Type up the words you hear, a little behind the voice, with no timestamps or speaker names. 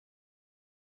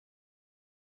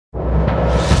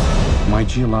My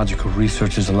geological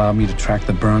research has allowed me to track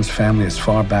the Burns family as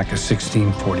far back as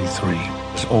 1643.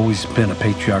 There's always been a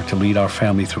patriarch to lead our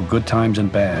family through good times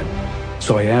and bad.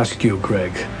 So I ask you,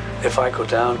 Greg, if I go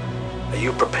down, are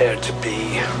you prepared to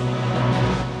be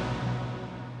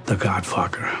the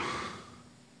Godfucker?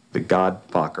 The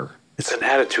Godfucker. It's an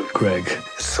attitude, Greg.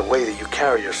 It's the way that you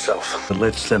carry yourself. It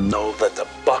lets them know that the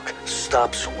buck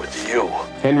stops with you.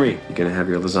 Henry, you gonna have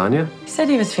your lasagna? He said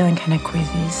he was feeling kind of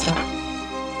queasy, so...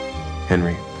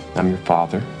 Henry, I'm your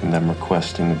father, and I'm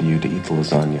requesting of you to eat the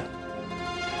lasagna.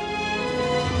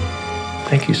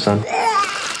 Thank you, son.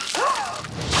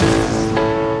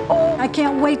 I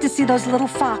can't wait to see those little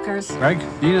fuckers. Greg,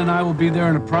 Dean and I will be there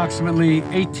in approximately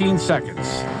 18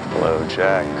 seconds. Hello,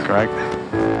 Jack. Greg?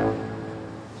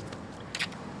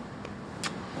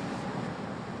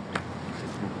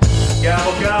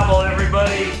 Gobble, gobble,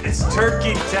 everybody. It's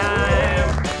turkey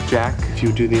time. Jack, if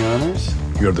you do the honors.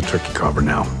 You're the turkey carver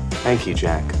now. Thank you,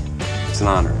 Jack. It's an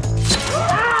honor.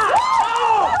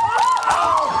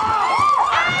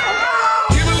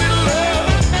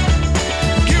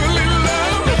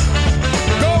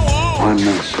 I'm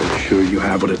not so sure you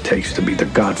have what it takes to be the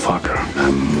Godfucker.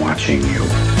 I'm watching you.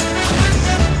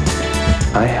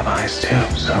 I have eyes too,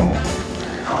 so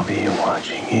I'll be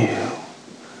watching you,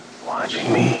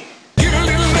 watching me.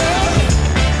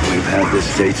 We've had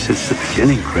this date since the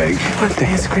beginning, Craig. Let's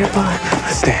dance, Grandpa.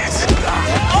 Let's dance.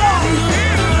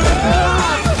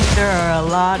 There are a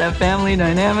lot of family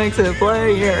dynamics at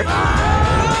play here.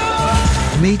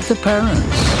 Meet the parents,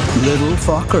 little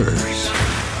fuckers.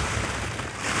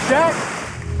 Jack!